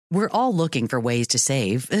We're all looking for ways to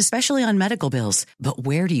save, especially on medical bills. But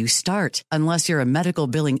where do you start? Unless you're a medical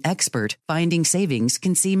billing expert, finding savings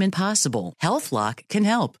can seem impossible. HealthLock can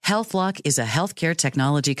help. HealthLock is a healthcare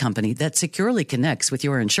technology company that securely connects with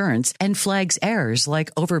your insurance and flags errors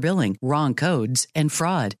like overbilling, wrong codes, and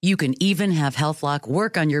fraud. You can even have HealthLock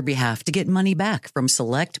work on your behalf to get money back from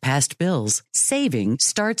select past bills. Saving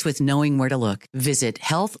starts with knowing where to look. Visit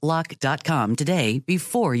healthlock.com today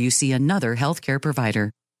before you see another healthcare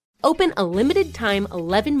provider. Open a limited-time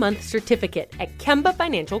 11-month certificate at Kemba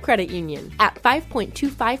Financial Credit Union. At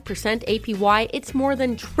 5.25% APY, it's more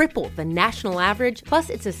than triple the national average,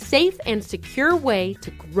 plus it's a safe and secure way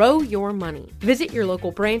to grow your money. Visit your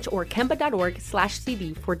local branch or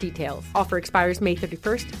kemba.org/cd for details. Offer expires May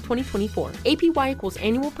 31st, 2024. APY equals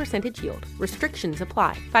annual percentage yield. Restrictions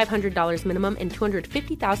apply. $500 minimum and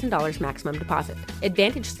 $250,000 maximum deposit.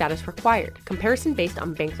 Advantage status required. Comparison based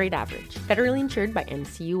on bank rate average. Federally insured by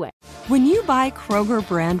NCUA. When you buy Kroger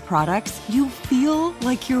brand products, you feel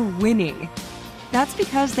like you're winning. That's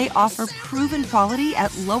because they offer proven quality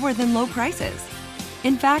at lower than low prices.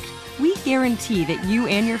 In fact, we guarantee that you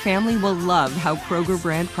and your family will love how Kroger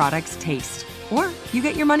brand products taste, or you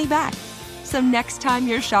get your money back. So next time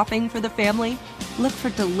you're shopping for the family, look for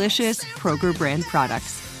delicious Kroger brand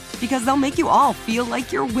products, because they'll make you all feel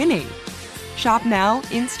like you're winning. Shop now,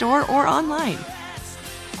 in-store, or online.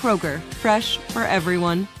 Kroger, fresh for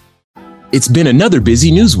everyone. It's been another busy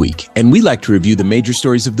news week, and we like to review the major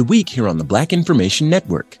stories of the week here on the Black Information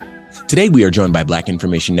Network. Today, we are joined by Black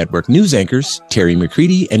Information Network news anchors Teri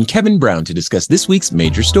McCready and Kevin Brown to discuss this week's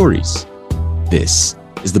major stories. This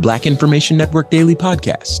is the Black Information Network Daily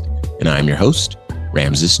Podcast, and I'm your host,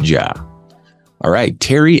 Ramses Ja. All right,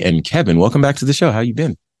 Teri and Kevin, welcome back to the show. How you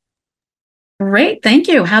been? Great, thank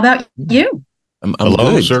you. How about you? I'm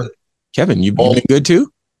Hello, good. sir. Kevin, you been good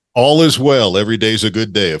too? All is well. Every day's a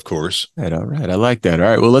good day, of course. All right. I like that. All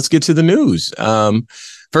right. Well, let's get to the news.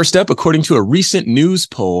 First up, according to a recent news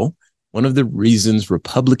poll, one of the reasons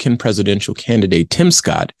Republican presidential candidate Tim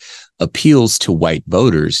Scott appeals to white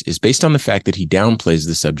voters is based on the fact that he downplays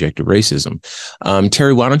the subject of racism.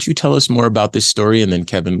 Teri, why don't you tell us more about this story? And then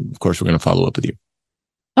Kevin, of course, we're going to follow up with you.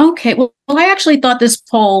 Okay. Well, I actually thought this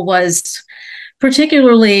poll was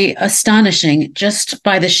particularly astonishing just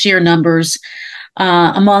by the sheer numbers.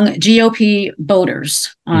 Among GOP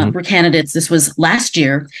voters, for candidates, this was last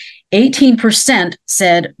year, 18%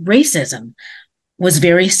 said racism was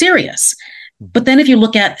very serious. But then if you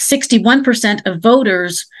look at 61% of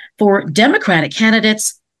voters for Democratic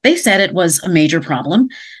candidates, they said it was a major problem.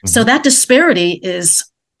 So that disparity is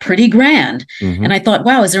pretty grand. And I thought,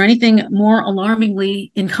 wow, is there anything more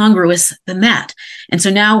alarmingly incongruous than that? And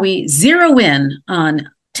so now we zero in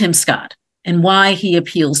on Tim Scott and why he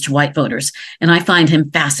appeals to white voters. And I find him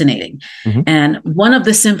fascinating. And one of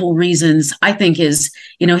the simple reasons I think is,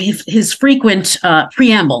 his frequent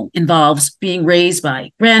preamble involves being raised by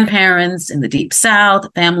grandparents in the Deep South,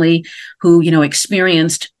 a family who,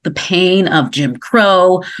 experienced the pain of Jim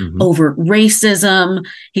Crow, overt racism.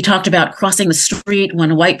 He talked about crossing the street when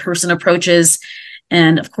a white person approaches.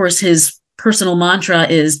 And of course, his personal mantra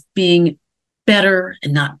is being better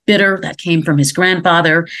and not bitter. That came from his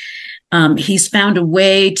grandfather. He's found a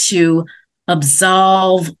way to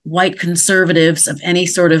absolve white conservatives of any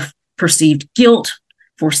sort of perceived guilt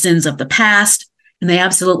for sins of the past, and they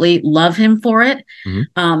absolutely love him for it.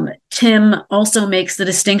 Tim also makes the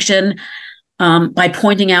distinction by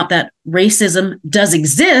pointing out that racism does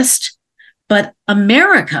exist, but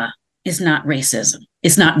America is not racism.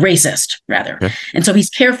 It's not racist, rather. And so he's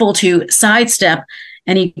careful to sidestep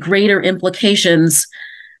any greater implications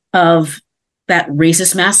of that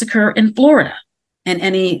racist massacre in Florida and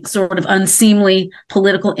any sort of unseemly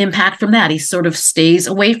political impact from that. He sort of stays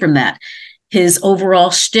away from that. His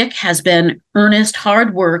overall shtick has been earnest,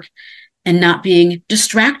 hard work and not being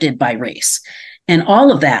distracted by race. And all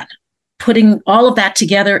of that, putting all of that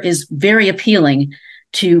together is very appealing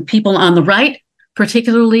to people on the right,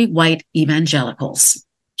 particularly white evangelicals.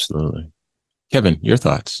 Absolutely. Kevin, your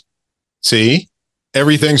thoughts? See,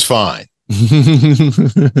 everything's fine.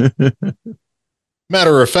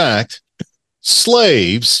 Matter of fact,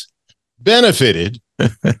 slaves benefited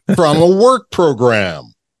from a work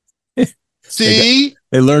program. See?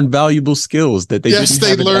 They learned valuable skills that they didn't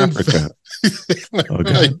have in Africa.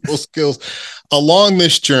 Valuable skills along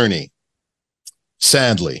this journey.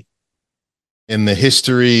 Sadly, in the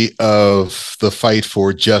history of the fight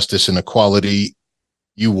for justice and equality,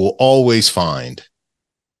 you will always find,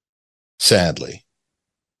 sadly,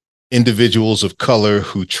 individuals of color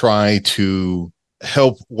who try to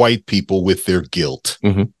help white people with their guilt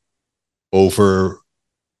over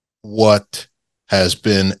what has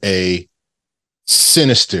been a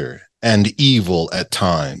sinister and evil at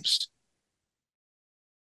times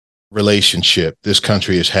relationship this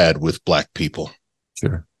country has had with Black people.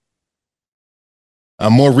 Sure.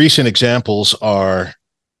 More recent examples are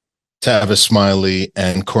Tavis Smiley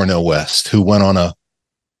and Cornel West, who went on a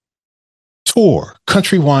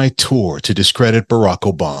countrywide tour to discredit Barack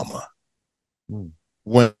Obama.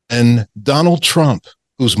 When Donald Trump,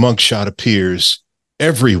 whose mugshot appears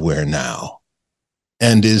everywhere now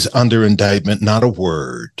and is under indictment, not a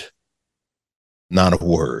word.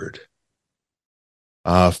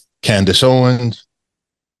 Candace Owens,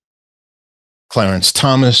 Clarence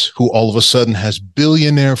Thomas, who all of a sudden has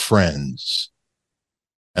billionaire friends.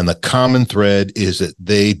 And the common thread is that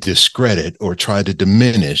they discredit or try to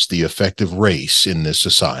diminish the effective race in this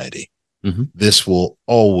society. Mm-hmm. This will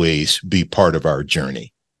always be part of our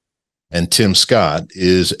journey. And Tim Scott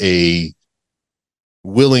is a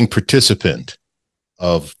willing participant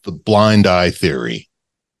of the blind eye theory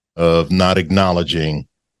of not acknowledging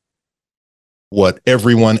what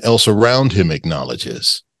everyone else around him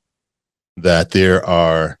acknowledges, that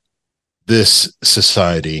this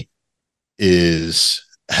society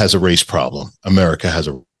has a race problem. America has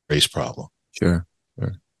a race problem. Sure.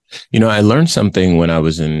 I learned something when I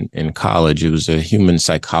was in college. It was a human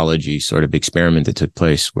psychology sort of experiment that took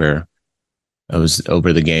place where I was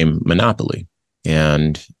over the game Monopoly,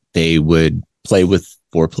 and they would play with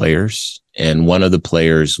 4 players, and one of the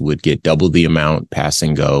players would get double the amount, pass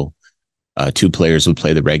and go. 2 players would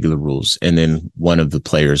play the regular rules, and then one of the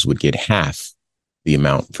players would get half the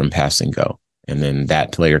amount from pass and go. And then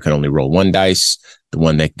that player could only roll 1 dice. The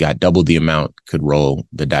one that got double the amount could roll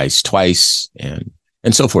the dice twice, and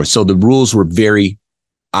so forth. So the rules were very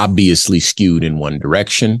obviously skewed in one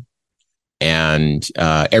direction, and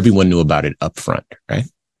everyone knew about it up front, right?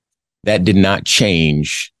 That did not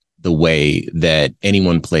change the way that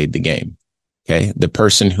anyone played the game. Okay. The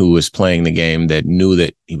person who was playing the game that knew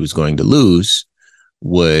that he was going to lose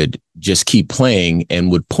would just keep playing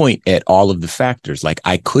and would point at all of the factors. Like,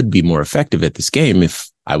 I could be more effective at this game if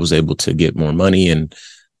I was able to get more money and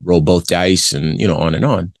roll both dice and, on and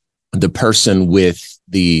on. The person with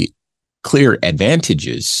the clear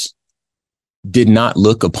advantages did not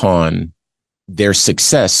look upon their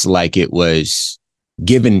success like it was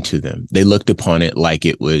given to them. They looked upon it like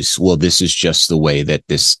it was, well, this is just the way that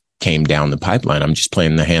this came down the pipeline. I'm just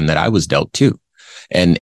playing the hand that I was dealt too.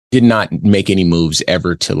 And did not make any moves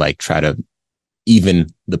ever to try to even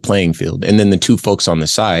the playing field. And then the 2 folks on the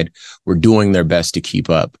side were doing their best to keep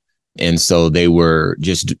up. And so they were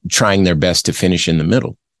just trying their best to finish in the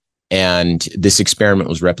middle. And this experiment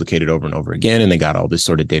was replicated over and over again. And they got all this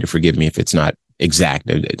sort of data. Forgive me if it's not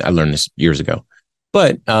exact. I learned this years ago.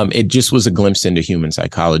 But it just was a glimpse into human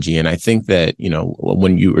psychology. And I think that,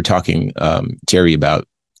 when you were talking, Teri, about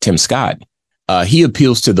Tim Scott, he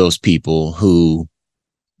appeals to those people who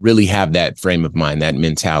really have that frame of mind, that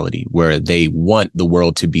mentality where they want the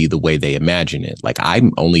world to be the way they imagine it. Like,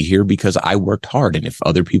 I'm only here because I worked hard. And if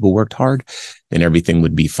other people worked hard, then everything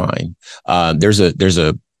would be fine. There's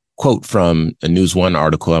a quote from a News One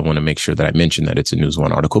article. I want to make sure that I mention that it's a News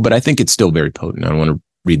One article, but I think it's still very potent. I want to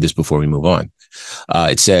read this before we move on.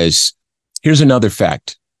 It says, here's another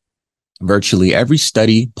fact. Virtually every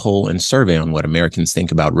study, poll, and survey on what Americans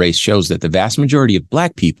think about race shows that the vast majority of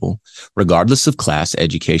Black people, regardless of class,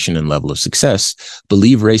 education, and level of success,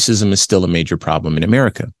 believe racism is still a major problem in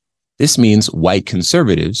America. This means white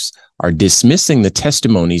conservatives are dismissing the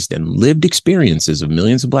testimonies and lived experiences of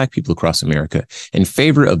millions of Black people across America in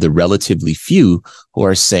favor of the relatively few who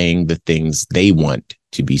are saying the things they want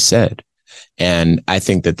to be said. And I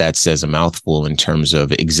think that says a mouthful in terms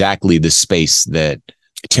of exactly the space that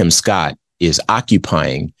Tim Scott is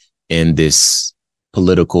occupying in this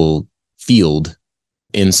political field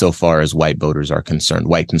insofar as white voters are concerned,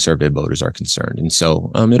 white conservative voters are concerned. And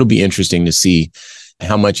so it'll be interesting to see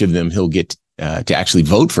how much of them he'll get to actually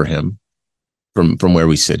vote for him. From where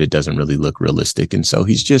we sit, it doesn't really look realistic. And so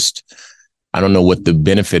he's just, I don't know what the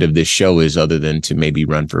benefit of this show is other than to maybe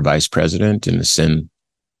run for vice president and ascend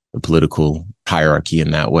the political hierarchy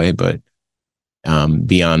in that way. But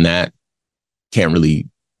beyond that, can't really,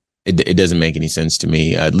 it doesn't make any sense to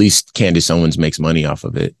me. At least Candace Owens makes money off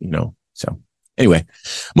of it, So anyway,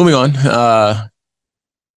 moving on.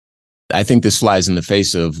 I think this flies in the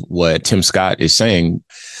face of what Tim Scott is saying.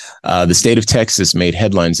 The state of Texas made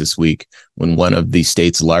headlines this week when one of the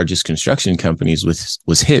state's largest construction companies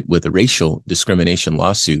was hit with a racial discrimination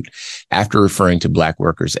lawsuit after referring to Black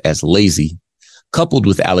workers as lazy, coupled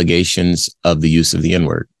with allegations of the use of the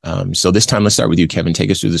N-word. So this time, let's start with you, Kevin.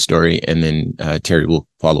 Take us through the story, and then Teri will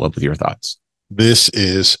follow up with your thoughts. This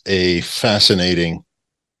is a fascinating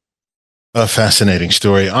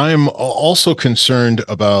story. I'm also concerned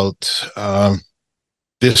about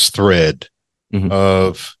this thread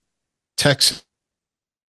of Texas,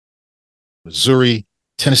 Missouri,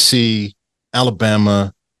 Tennessee,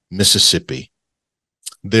 Alabama, Mississippi.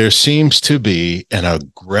 There seems to be an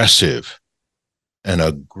aggressive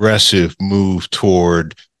move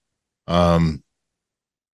toward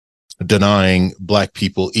denying Black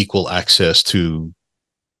people equal access to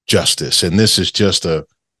justice. And this is just a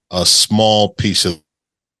small piece of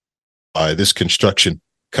this construction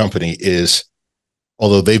company is,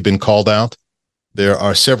 although they've been called out, there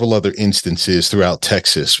are several other instances throughout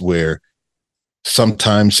Texas where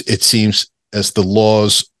sometimes it seems as the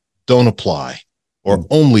laws don't apply or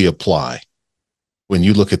only apply when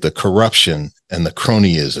you look at the corruption and the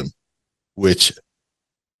cronyism, which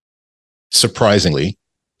surprisingly,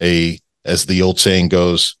 as the old saying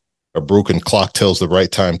goes, a broken clock tells the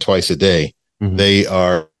right time twice a day. They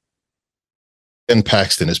are, Ben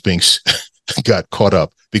Paxton is being got caught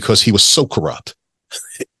up because he was so corrupt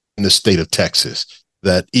in the state of Texas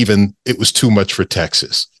that even it was too much for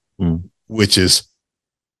Texas, which is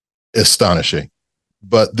astonishing.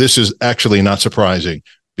 But this is actually not surprising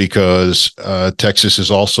because Texas is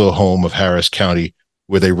also home of Harris County,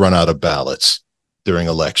 where they run out of ballots during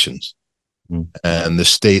elections. And the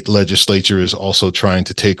state legislature is also trying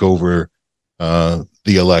to take over the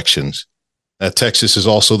elections. Texas is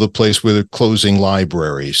also the place where they're closing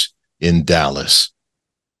libraries in Dallas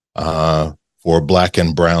for Black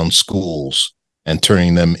and brown schools and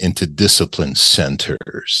turning them into discipline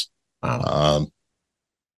centers.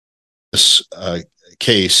 This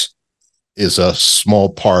case is a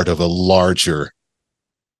small part of a larger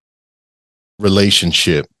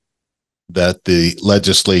relationship that the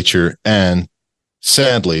legislature, and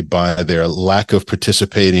sadly, by their lack of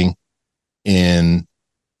participating in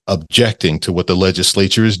objecting to what the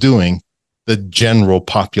legislature is doing, the general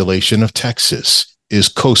population of Texas is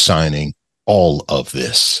co-signing all of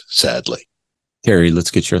this, sadly. Teri, let's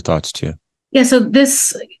get your thoughts too. Yeah, so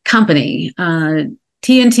this company,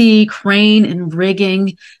 TNT, Crane, and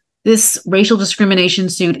Rigging, this racial discrimination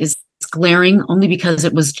suit is glaring only because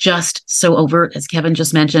it was just so overt, as Kevin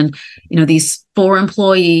just mentioned. These 4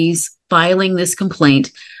 employees filing this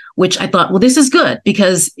complaint, which I thought, well, this is good,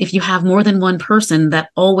 because if you have more than one person, that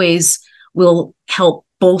always will help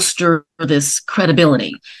bolster this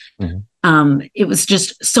credibility. It was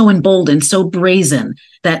just so emboldened, so brazen,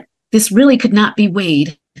 that this really could not be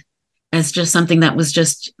weighed as just something that was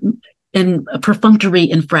just in a perfunctory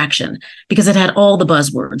infraction, because it had all the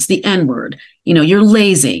buzzwords, the N-word, you're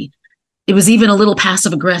lazy. It was even a little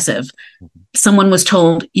passive aggressive. Someone was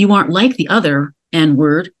told, you aren't like the other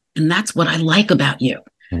N-word, and that's what I like about you.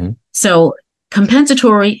 So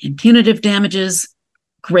compensatory and punitive damages,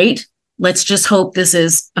 great. Let's just hope this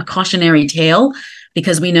is a cautionary tale,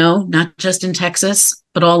 because we know not just in Texas,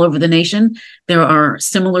 but all over the nation, there are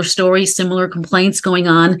similar stories, similar complaints going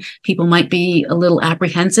on. People might be a little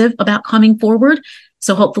apprehensive about coming forward.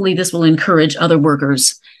 So hopefully this will encourage other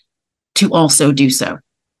workers to also do so.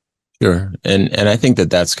 Sure. And I think that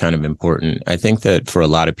that's kind of important. I think that for a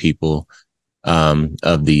lot of people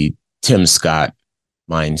of the Tim Scott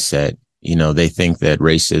mindset, they think that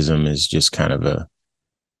racism is just kind of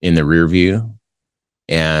in the rear view,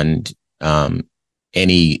 and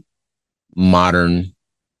any modern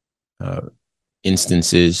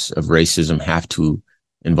instances of racism have to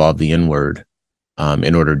involve the N-word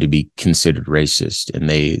in order to be considered racist. And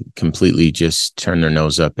they completely just turn their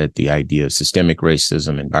nose up at the idea of systemic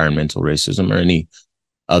racism, environmental racism, or any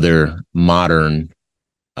other modern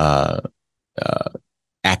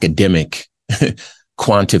academic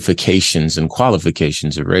quantifications and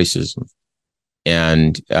qualifications of racism.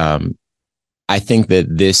 And I think that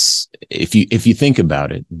this, if you think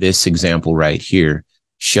about it, this example right here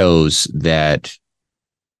shows that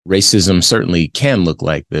racism certainly can look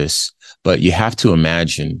like this, but you have to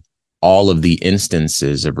imagine all of the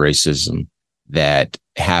instances of racism that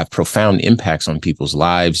have profound impacts on people's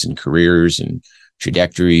lives and careers and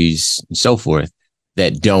trajectories and so forth,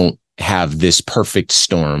 that don't have this perfect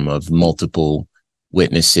storm of multiple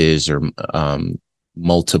witnesses or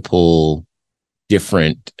multiple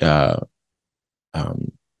different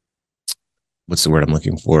what's the word I'm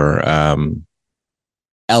looking for?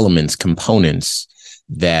 Elements, components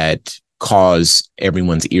that cause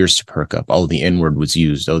everyone's ears to perk up. Oh, the N-word was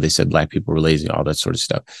used. Oh, they said Black people were lazy, all that sort of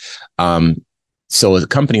stuff. So a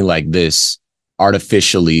company like this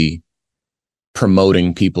artificially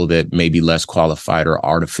promoting people that may be less qualified, or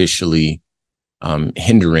artificially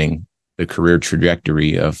hindering the career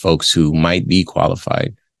trajectory of folks who might be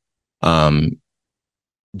qualified,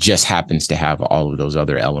 just happens to have all of those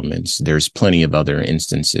other elements. There's plenty of other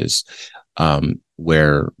instances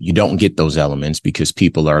where you don't get those elements because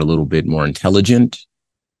people are a little bit more intelligent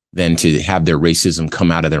than to have their racism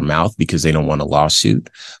come out of their mouth because they don't want a lawsuit,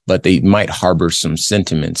 but they might harbor some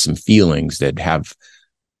sentiments, some feelings that have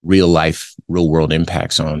real life, real world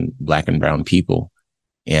impacts on Black and brown people.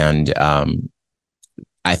 And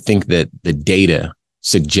I think that the data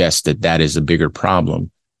suggests that that is a bigger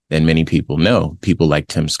problem than many people know. People like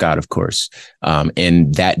Tim Scott, of course.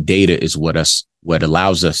 And that data is what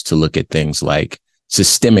allows us to look at things like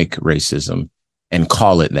systemic racism and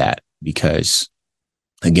call it that, because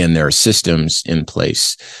again, there are systems in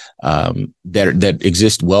place that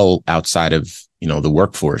exist well outside of, the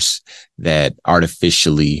workforce that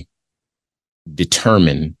artificially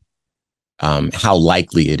determine how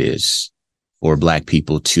likely it is for Black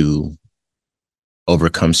people to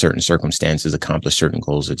overcome certain circumstances, accomplish certain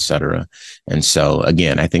goals, et cetera. And so,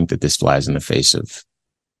 again, I think that this flies in the face of,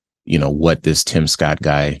 what this Tim Scott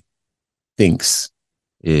guy thinks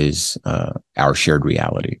is our shared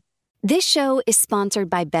reality. This show is sponsored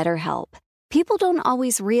by BetterHelp. People don't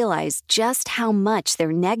always realize just how much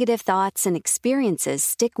their negative thoughts and experiences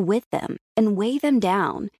stick with them and weigh them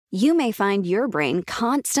down. You may find your brain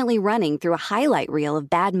constantly running through a highlight reel of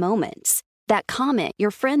bad moments. That comment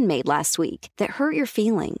your friend made last week that hurt your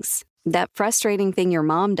feelings. That frustrating thing your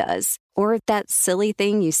mom does. Or that silly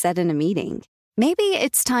thing you said in a meeting. Maybe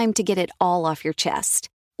it's time to get it all off your chest.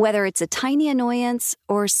 Whether it's a tiny annoyance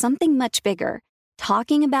or something much bigger,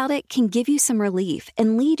 talking about it can give you some relief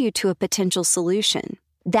and lead you to a potential solution.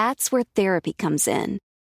 That's where therapy comes in.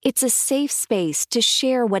 It's a safe space to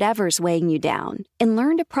share whatever's weighing you down and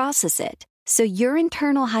learn to process it so your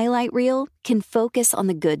internal highlight reel can focus on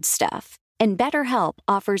the good stuff. And BetterHelp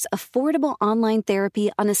offers affordable online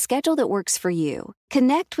therapy on a schedule that works for you.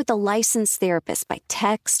 Connect with a licensed therapist by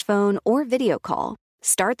text, phone, or video call.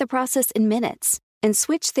 Start the process in minutes and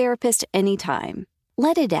switch therapist anytime.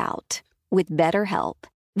 Let it out with BetterHelp.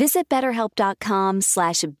 Visit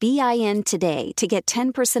BetterHelp.com/BIN today to get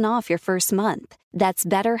 10% off your first month. That's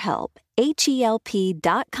BetterHelp,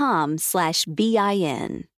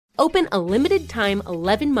 HELP.com/BIN. Open a limited-time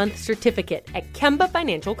 11-month certificate at Kemba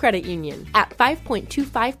Financial Credit Union. At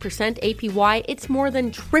 5.25% APY, it's more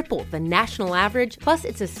than triple the national average, plus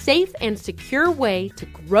it's a safe and secure way to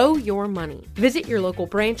grow your money. Visit your local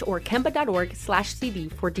branch or kemba.org/CD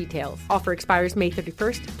for details. Offer expires May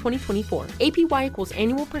 31st, 2024. APY equals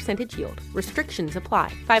annual percentage yield. Restrictions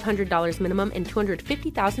apply. $500 minimum and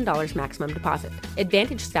 $250,000 maximum deposit.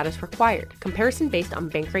 Advantage status required. Comparison based on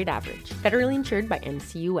bank rate average. Federally insured by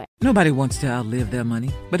NCUA. Nobody wants to outlive their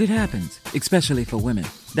money, but it happens, especially for women.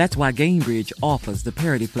 That's why Gainbridge offers the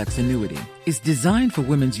Parity Flex annuity. It's designed for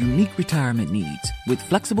women's unique retirement needs, with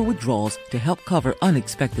flexible withdrawals to help cover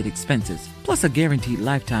unexpected expenses, plus a guaranteed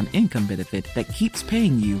lifetime income benefit that keeps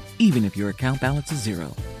paying you even if your account balance is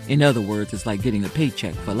zero. In other words, it's like getting a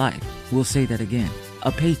paycheck for life. We'll say that again.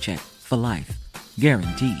 A paycheck for life.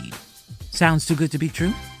 Guaranteed. Sounds too good to be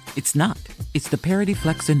true? It's not. It's the Parity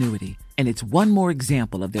Flex annuity. And it's one more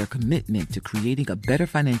example of their commitment to creating a better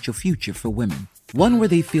financial future for women. One where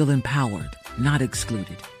they feel empowered, not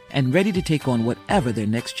excluded, and ready to take on whatever their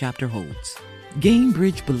next chapter holds.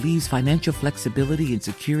 Gainbridge believes financial flexibility and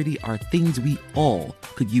security are things we all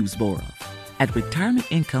could use more of. At retirement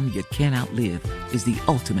income you can't outlive is the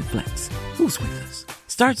ultimate flex. Who's with us?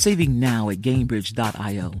 Start saving now at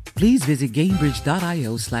Gainbridge.io. Please visit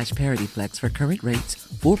Gainbridge.io/ParityFlex for current rates,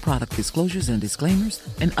 for product disclosures and disclaimers,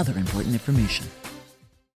 and other important information.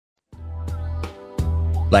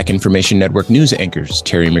 Black Information Network news anchors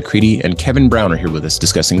Teri McCready and Kevin Brown are here with us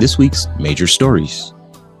discussing this week's major stories.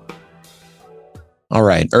 All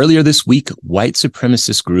right. Earlier this week, white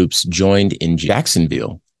supremacist groups joined in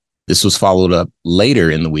Jacksonville. This was followed up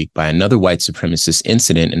later in the week by another white supremacist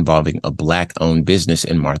incident involving a Black-owned business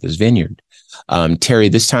in Martha's Vineyard. Teri,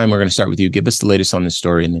 this time we're going to start with you. Give us the latest on this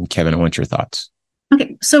story, and then Kevin, I want your thoughts.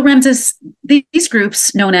 Okay, so Ramses, these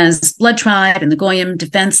groups known as Blood Tribe and the Goyim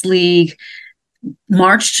Defense League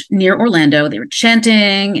marched near Orlando. They were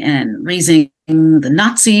chanting and raising the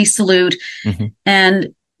Nazi salute. Mm-hmm.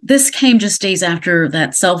 And this came just days after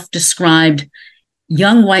that self-described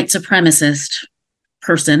young white supremacist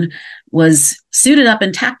person was suited up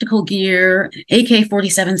in tactical gear,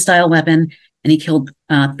 AK-47 style weapon, and he killed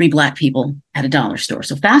 3 Black people at a dollar store.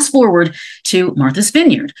 So fast forward to Martha's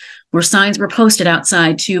Vineyard, where signs were posted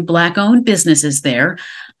outside 2 Black-owned businesses there,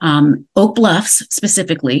 Oak Bluffs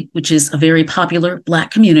specifically, which is a very popular Black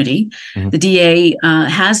community. Mm-hmm. The DA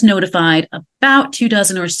has notified about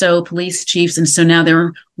 24 or so police chiefs, and so now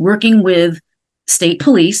they're working with state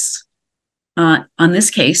police on this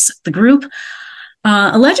case, the group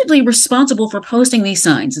allegedly responsible for posting these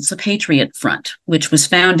signs. It's the Patriot Front, which was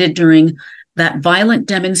founded during that violent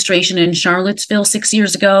demonstration in Charlottesville 6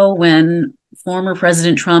 years ago when former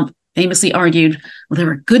President Trump famously argued, well, there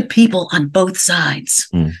were good people on both sides.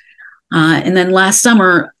 And then last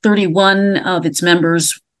summer, 31 of its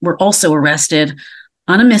members were also arrested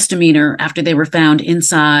on a misdemeanor after they were found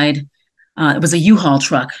inside. It was a U-Haul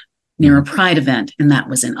truck near a Pride event, and that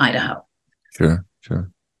was in Idaho. Sure.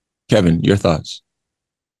 Kevin, your thoughts?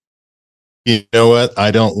 You know what?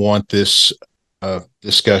 I don't want this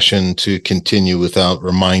discussion to continue without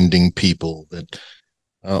reminding people that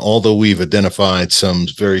although we've identified some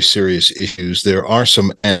very serious issues, there are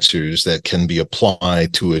some answers that can be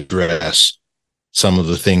applied to address some of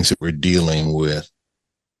the things that we're dealing with.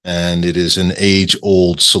 And it is an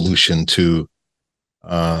age-old solution to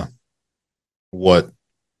what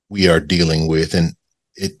we are dealing with. And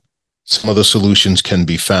some of the solutions can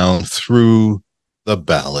be found through the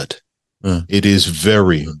ballot. It is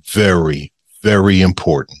very, very, very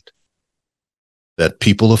important that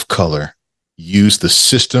people of color use the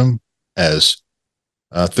system, as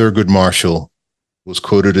Thurgood Marshall was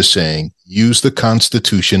quoted as saying, use the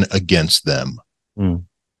Constitution against them.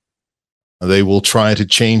 They will try to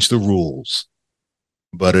change the rules,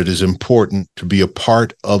 but it is important to be a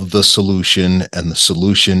part of the solution, and the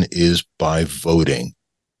solution is by voting.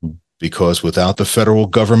 Because without the federal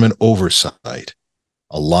government oversight,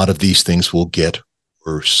 a lot of these things will get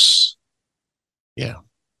worse. Yeah.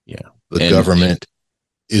 The government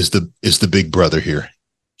is the big brother here.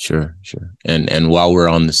 Sure. And while we're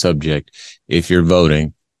on the subject, if you're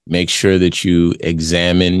voting, make sure that you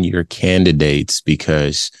examine your candidates,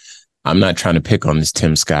 because I'm not trying to pick on this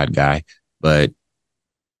Tim Scott guy, but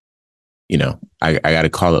I got to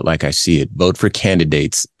call it like I see it. Vote for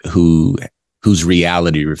candidates whose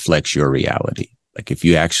reality reflects your reality. Like if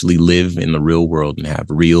you actually live in the real world and have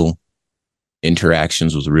real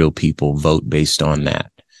interactions with real people, vote based on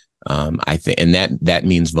that. I think, and that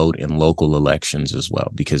means vote in local elections as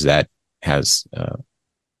well, because that has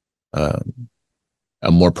a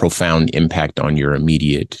more profound impact on your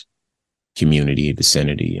immediate community,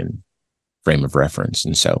 vicinity, and frame of reference.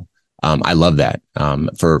 And so I love that.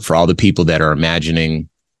 For all the people that are imagining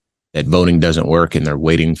that voting doesn't work and they're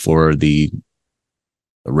waiting for the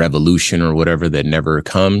revolution or whatever that never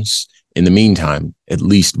comes, in the meantime, at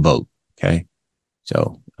least vote. Okay.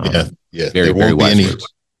 So very, very wise words.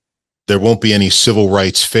 There won't be any civil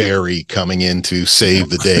rights fairy coming in to save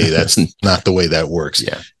the day. That's not the way that works.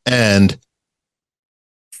 Yeah. And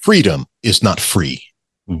freedom is not free.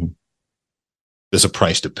 There's a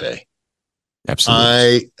price to pay.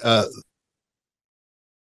 Absolutely.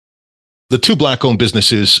 The two Black-owned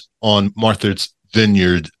businesses on Martha's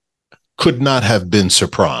Vineyard could not have been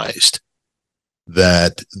surprised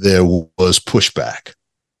that there was pushback.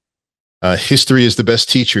 History is the best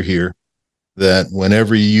teacher here, that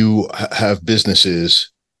whenever you have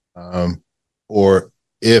businesses, or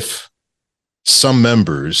if some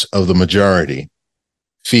members of the majority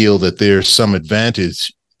feel that there's some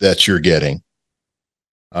advantage that you're getting,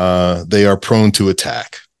 they are prone to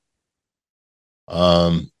attack.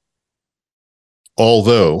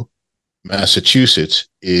 Although Massachusetts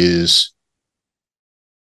is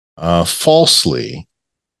falsely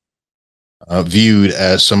viewed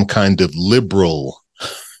as some kind of liberal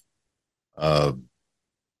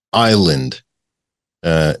island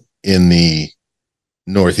in the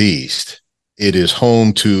Northeast, it is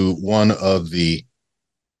home to one of the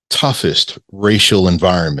toughest racial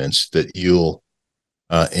environments that you'll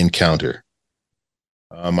encounter.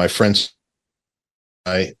 My friends,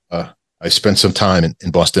 I spent some time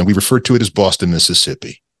in Boston. We refer to it as Boston,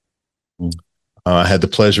 Mississippi. I had the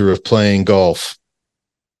pleasure of playing golf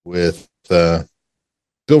with Bill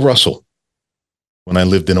Russell when I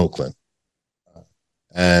lived in Oakland.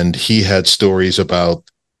 And he had stories about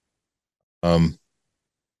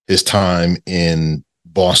his time in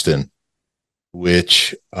Boston,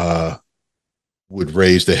 which would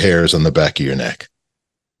raise the hairs on the back of your neck.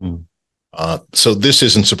 So this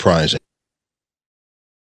isn't surprising.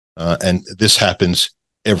 And this happens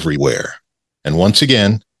everywhere. And once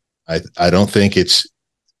again, I don't think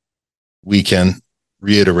we can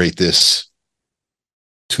reiterate this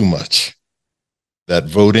too much, that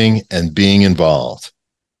voting and being involved,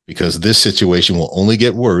 because this situation will only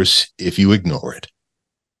get worse if you ignore it.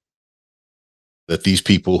 That these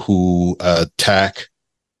people who attack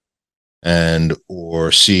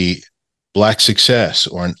or see Black success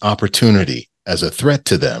or an opportunity as a threat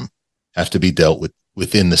to them have to be dealt with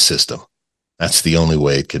within the system. That's the only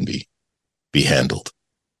way it can be handled.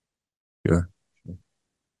 Sure.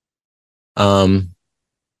 Heavy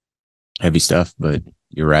stuff, but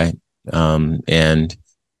you're right. And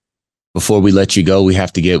before we let you go, we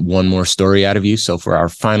have to get one more story out of you. So for our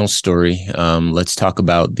final story, let's talk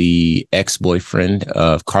about the ex-boyfriend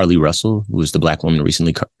of Carly Russell, who was the Black woman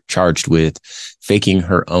recently charged with faking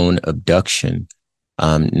her own abduction.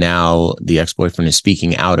 Now the ex-boyfriend is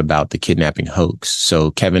speaking out about the kidnapping hoax.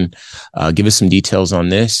 So Kevin, give us some details on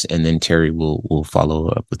this, and then Teri will follow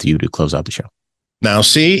up with you to close out the show. Now,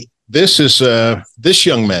 see, this is this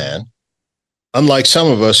young man, unlike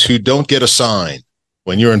some of us who don't get a sign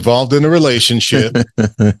when you're involved in a relationship,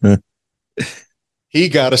 he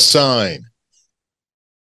got a sign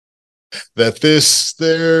that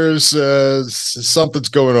there's something's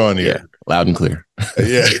going on here. Yeah, loud and clear.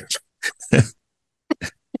 Yeah.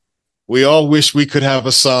 We all wish we could have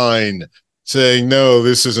a sign saying, no,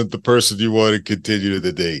 this isn't the person you want to continue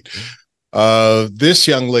the date. This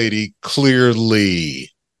young lady clearly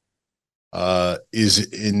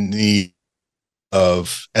is in need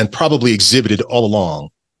of, and probably exhibited all along,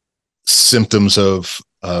 symptoms of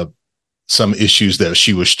some issues that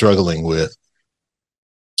she was struggling with.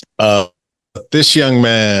 This young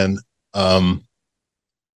man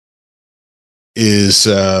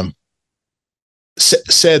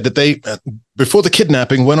said that they, before the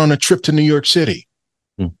kidnapping, went on a trip to New York City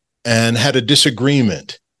and had a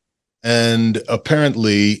disagreement. And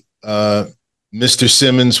apparently, Mr.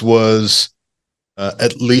 Simmons was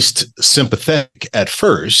at least sympathetic at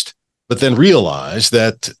first, but then realized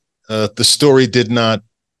that the story did not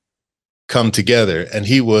come together. And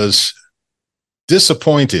he was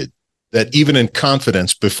disappointed that even in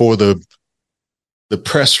confidence before the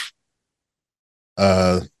press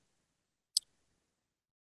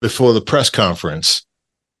conference,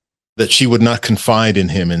 that she would not confide in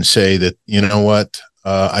him and say that, you know what,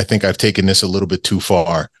 I think I've taken this a little bit too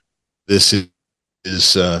far. This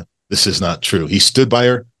is not true. He stood by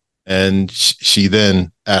her, and she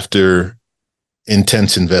then, after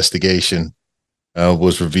intense investigation,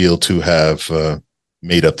 was revealed to have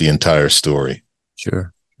made up the entire story.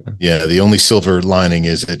 Sure. Yeah, the only silver lining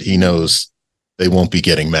is that he knows they won't be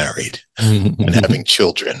getting married and having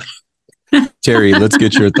children. Teri, let's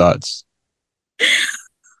get your thoughts.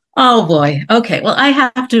 Oh, boy. Okay. Well, I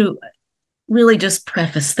have to really just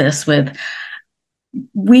preface this with,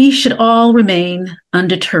 we should all remain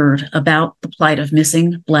undeterred about the plight of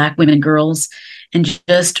missing Black women and girls, and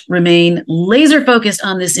just remain laser focused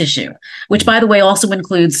on this issue, which, by the way, also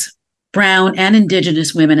includes Brown and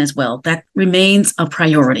Indigenous women as well. That remains a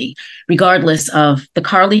priority, regardless of the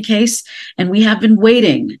Carly case. And we have been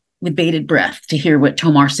waiting with bated breath to hear what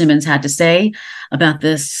Tomar Simmons had to say about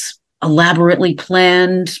this elaborately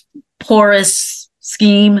planned, porous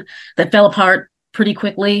scheme that fell apart pretty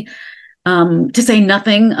quickly. To say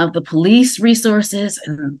nothing of the police resources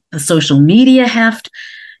and the social media heft,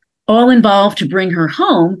 all involved to bring her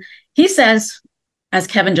home. He says, as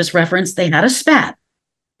Kevin just referenced, they had a spat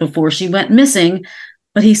before she went missing,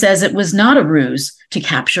 but he says it was not a ruse to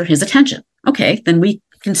capture his attention. Okay, then we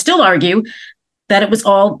can still argue that it was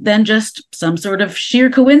all then just some sort of sheer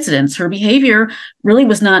coincidence. Her behavior really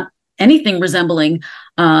was not anything resembling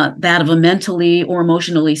that of a mentally or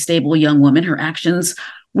emotionally stable young woman. Her actions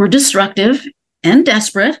were destructive and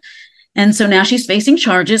desperate. And so now she's facing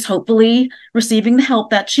charges, hopefully receiving the help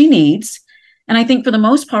that she needs. And I think for the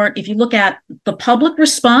most part, if you look at the public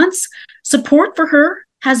response, support for her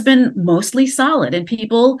has been mostly solid, and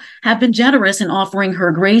people have been generous in offering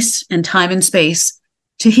her grace and time and space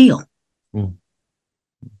to heal.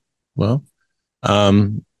 Well,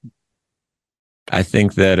 I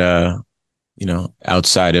think that,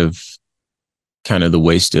 outside of kind of the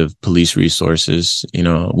waste of police resources,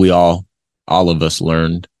 we all of us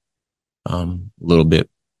learned a little bit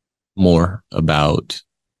more about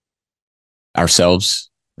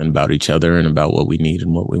ourselves and about each other and about what we need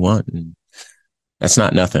and what we want. And that's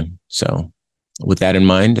not nothing. So with that in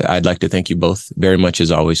mind, I'd like to thank you both very much,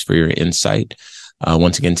 as always, for your insight.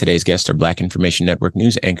 Once again, today's guests are Black Information Network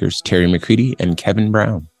news anchors Teri McCready and Kevin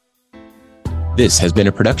Brown. This has been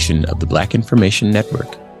a production of the Black Information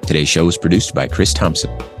Network. Today's show was produced by Chris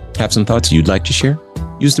Thompson. Have some thoughts you'd like to share?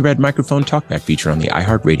 Use the red microphone talkback feature on the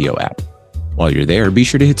iHeartRadio app. While you're there, be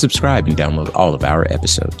sure to hit subscribe and download all of our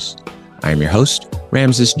episodes. I am your host,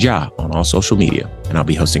 Ramses Ja, on all social media, and I'll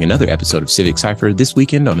be hosting another episode of Civic Cypher this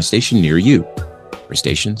weekend on a station near you. For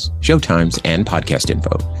stations, show times, and podcast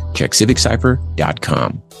info, check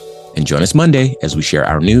civiccypher.com. And join us Monday as we share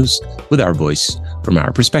our news with our voice from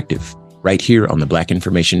our perspective, right here on the Black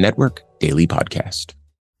Information Network Daily Podcast.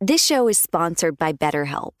 This show is sponsored by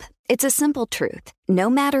BetterHelp. It's a simple truth. No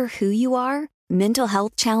matter who you are, mental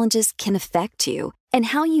health challenges can affect you, And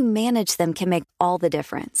how you manage them can make all the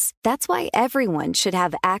difference. That's why everyone should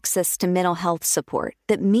have access to mental health support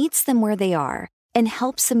that meets them where they are and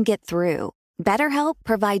helps them get through. BetterHelp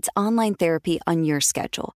provides online therapy on your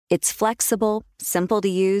schedule. It's flexible, simple to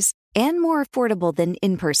use, and more affordable than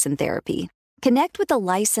in-person therapy. Connect with a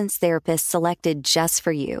licensed therapist selected just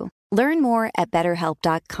for you. Learn more at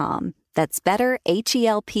BetterHelp.com. That's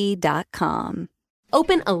BetterHelp.com.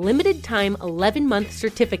 Open a limited-time 11-month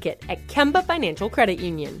certificate at Kemba Financial Credit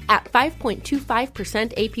Union. At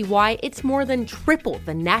 5.25% APY, it's more than triple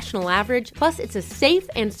the national average, plus it's a safe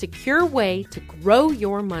and secure way to grow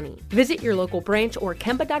your money. Visit your local branch or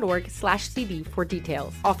kemba.org/cb for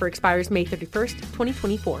details. Offer expires May 31st,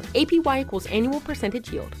 2024. APY equals annual percentage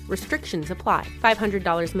yield. Restrictions apply.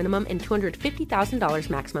 $500 minimum and $250,000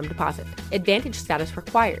 maximum deposit. Advantage status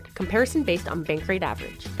required. Comparison based on bank rate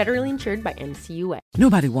average. Federally insured by NCUA.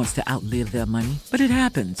 Nobody wants to outlive their money, but it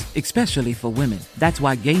happens, especially for women. That's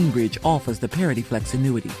why Gamebridge offers the Parity Flex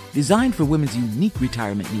annuity, designed for women's unique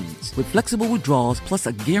retirement needs, with flexible withdrawals plus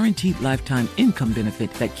a guaranteed lifetime income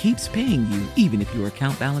benefit that keeps paying you even if your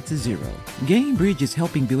account balance is zero. Gamebridge is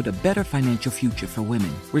helping build a better financial future for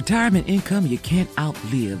women. Retirement income you can't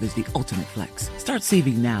outlive is the ultimate flex. Start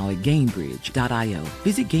saving now at Gamebridge.io.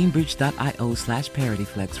 Visit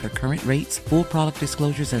Gamebridge.io/ParityFlex for current rates, full product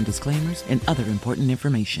disclosures and disclaimers, and other important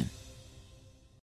information.